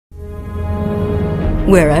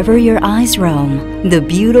Wherever your eyes roam, the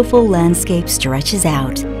beautiful landscape stretches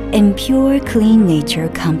out, and pure, clean nature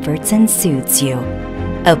comforts and soothes you.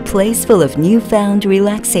 A place full of newfound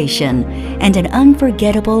relaxation and an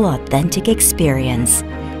unforgettable, authentic experience,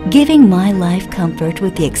 giving my life comfort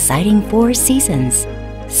with the exciting 4 seasons.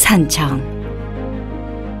 Sancheong.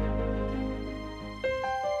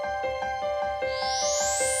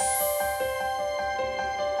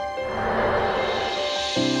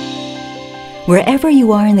 Wherever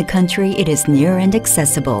you are in the country, it is near and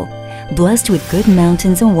accessible. Blessed with good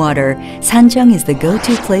mountains and water, Sancheong is the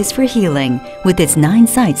go-to place for healing, with its 9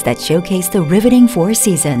 sites that showcase the riveting 4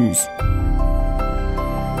 seasons.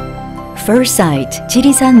 First site,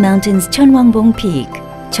 Jirisan Mountain's Cheonwangbong Peak.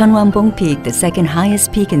 Cheonwangbong Peak, the second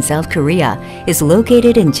highest peak in South Korea, is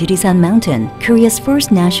located in Jirisan Mountain, Korea's first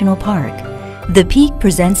national park. The peak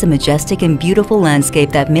presents a majestic and beautiful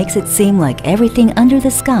landscape that makes it seem like everything under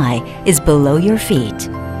the sky is below your feet.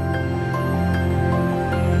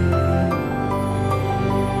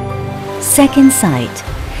 Second site,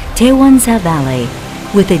 Daewonsa Valley.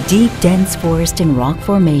 With a deep, dense forest and rock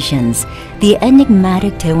formations, the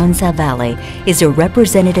enigmatic Daewonsa Valley is a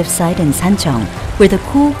representative site in Sancheong, where the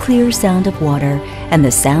cool, clear sound of water and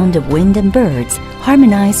the sound of wind and birds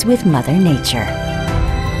harmonize with Mother Nature.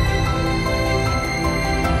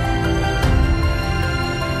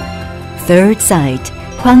 Third site,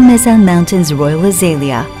 Hwangmaesan Mountain's Royal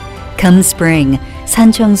Azalea. Come spring,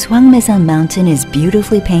 Sancheong's Hwangmaesan Mountain is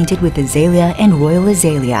beautifully painted with azalea and royal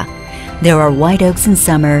azalea. There are white oaks in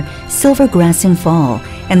summer, silver grass in fall,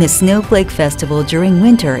 and the Snowflake Festival during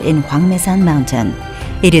winter in Hwangmaesan Mountain.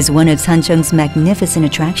 It is one of Sancheong's magnificent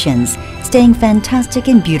attractions, staying fantastic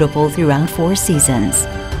and beautiful throughout 4 seasons.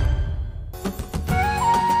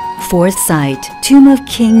 Fourth site, Tomb of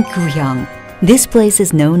King Guhyang. This place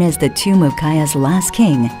is known as the tomb of Gaya's last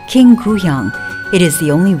king, King Guhyang. It is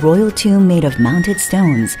the only royal tomb made of mounted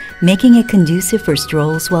stones, making it conducive for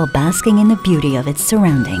strolls while basking in the beauty of its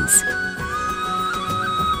surroundings.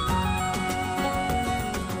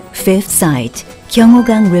 Fifth site,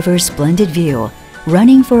 Gyeongsangnam River's splendid view.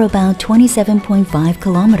 Running for about 27.5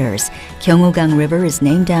 kilometers, Gyeongsangnam River is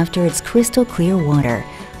named after its crystal clear water,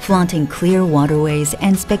 flaunting clear waterways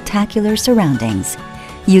and spectacular surroundings.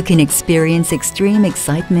 You can experience extreme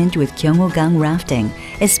excitement with Gyeongsangnam rafting,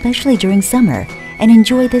 especially during summer, and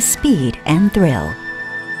enjoy the speed and thrill.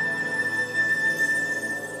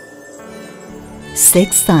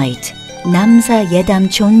 Sixth site, Namsa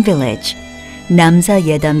Yedamchon Village. Namsa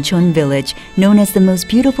Yedamchon Village, known as the most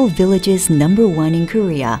beautiful villages #1 in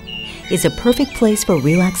Korea, is a perfect place for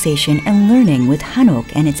relaxation and learning with hanok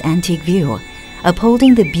and its antique view.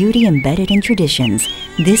 Upholding the beauty embedded in traditions,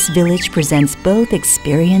 this village presents both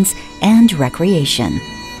experience and recreation.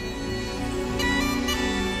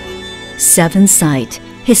 Seventh site,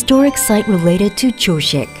 historic site related to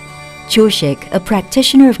Joshik. Joshik, a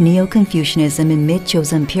practitioner of Neo-Confucianism in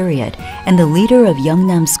mid-Joseon period and the leader of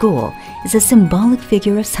Yeongnam School, is a symbolic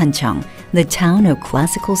figure of Sancheong, the town of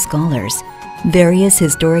classical scholars. Various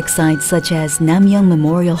historic sites such as Namyeong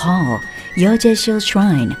Memorial Hall, Yeojaesil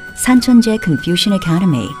Shrine, Sancheonje Confucian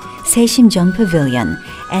Academy, Seishimjeong Pavilion,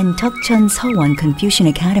 and Tokcheon Sewon Confucian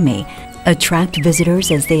Academy attract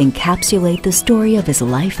visitors as they encapsulate the story of his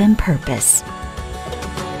life and purpose.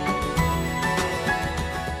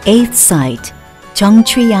 Eighth site,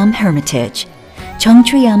 Jeongchuyam Hermitage.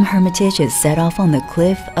 Jeongchuyam Hermitage is set off on the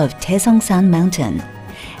cliff of Taesongsan Mountain.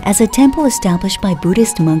 As a temple established by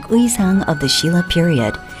Buddhist monk Uisang of the Shilla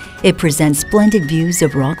period, it presents splendid views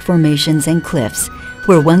of rock formations and cliffs,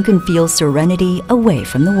 where one can feel serenity away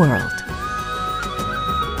from the world.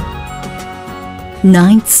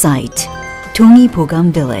 Ninth site,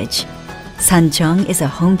 Dongi-bogam Village. Sancheong is a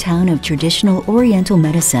hometown of traditional Oriental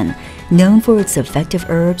medicine, known for its effective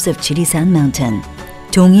herbs of Jirisan Mountain.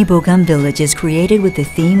 Dongi-bogam Village is created with the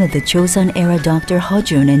theme of the Joseon-era Dr.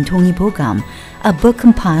 Hojun in Dongi-bogam, a book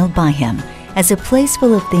compiled by him. As a place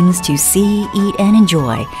full of things to see, eat, and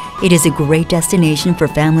enjoy, it is a great destination for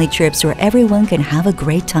family trips where everyone can have a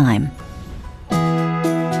great time.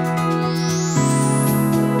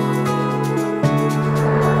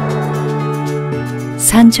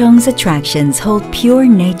 Sancheong's attractions hold pure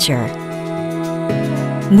nature.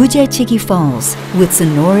 Mujaechigi Falls with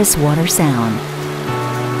sonorous water sound.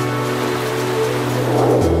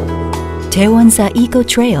 Daewonsa Eco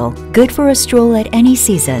Trail, good for a stroll at any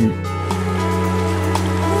season.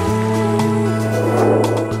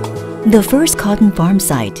 The first cotton farm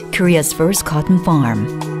site, Korea's first cotton farm.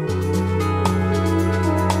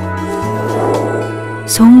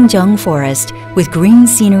 Songjeong Forest with green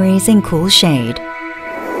sceneries and cool shade.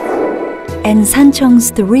 and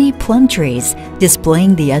Sancheong's 3 plum trees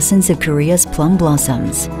displaying the essence of Korea's plum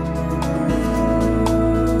blossoms.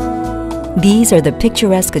 These are the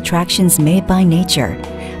picturesque attractions made by nature,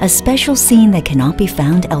 a special scene that cannot be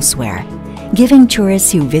found elsewhere, giving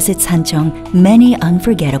tourists who visit Sancheong many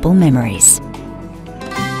unforgettable memories.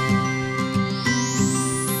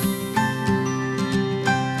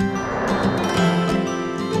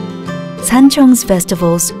 Sancheong's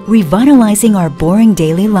festivals revitalizing our boring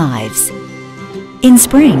daily lives. In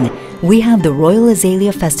spring, we have the Royal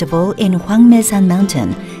Azalea Festival in Hwangmaesan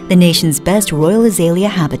Mountain, the nation's best royal azalea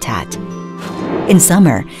habitat. In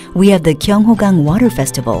summer, we have the Gyeongsangnam-do Water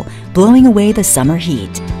Festival, blowing away the summer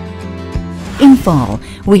heat. In fall,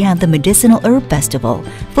 we have the Medicinal Herb Festival,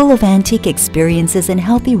 full of antique experiences and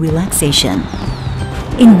healthy relaxation.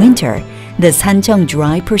 In winter, the Sancheong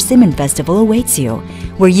Dry Persimmon Festival awaits you,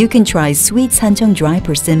 where you can try sweet Sancheong dry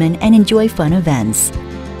persimmon and enjoy fun events.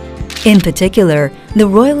 In particular, the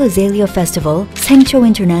Royal Azalea Festival, Sangcho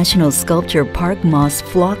International Sculpture Park Moss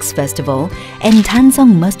Phlox Festival, and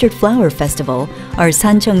Tansong Mustard Flower Festival are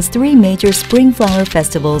Sancheong's 3 major spring flower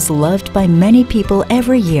festivals loved by many people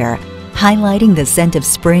every year, highlighting the scent of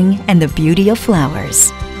spring and the beauty of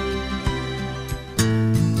flowers.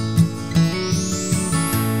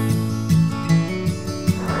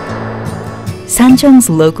 Sancheong's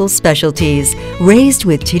local specialties, raised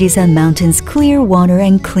with Jirisan Mountain's clear water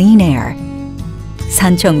and clean air.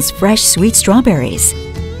 Sancheong's fresh sweet strawberries.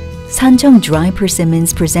 Sancheong dry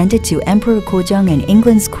persimmons presented to Emperor Gojong and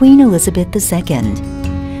England's Queen Elizabeth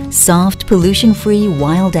II. Soft, pollution-free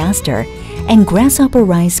wild aster and grasshopper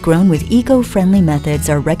rice grown with eco-friendly methods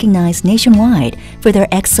are recognized nationwide for their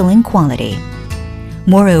excellent quality.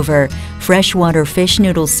 Moreover, freshwater fish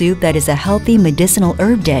noodle soup that is a healthy medicinal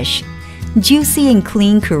herb dish, juicy and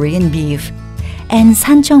clean Korean beef, and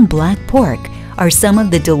Sancheong black pork are some of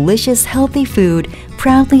the delicious healthy food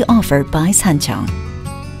proudly offered by Sancheong.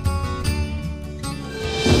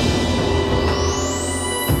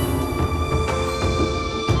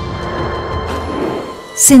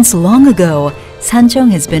 Since long ago,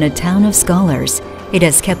 Sancheong has been a town of scholars. It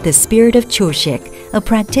has kept the spirit of Choshik, a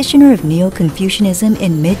practitioner of Neo-Confucianism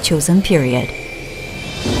in mid-Joseon period.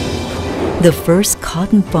 The first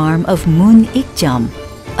cotton farm of Moon Ikjam,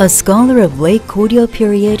 a scholar of late Goryeo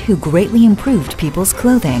period who greatly improved people's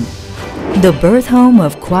clothing. The birth home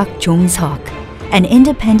of Kwak Jong-seok, an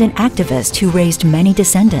independent activist who raised many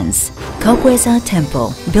descendants. Gyeongsangnam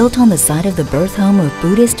Temple, built on the site of the birth home of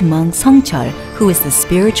Buddhist monk Songchul, who is the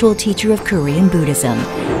spiritual teacher of Korean Buddhism,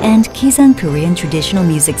 and Kisan Korean Traditional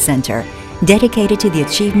Music Center, dedicated to the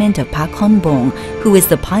achievement of Pak Hon-bong, who is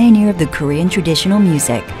the pioneer of the Korean traditional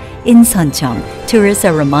music. In Sancheong, tourists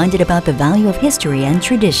are reminded about the value of history and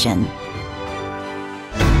tradition.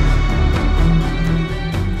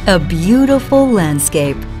 A beautiful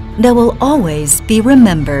landscape that will always be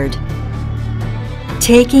remembered.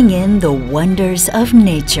 Taking in the wonders of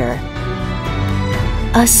nature.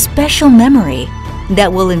 A special memory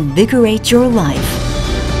that will invigorate your life.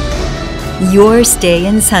 Your stay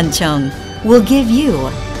in Sancheong will give you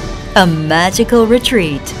a magical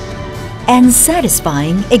retreat and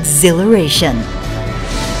satisfying exhilaration.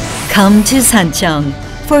 Come to Sancheong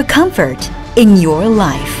for comfort in your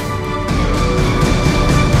life.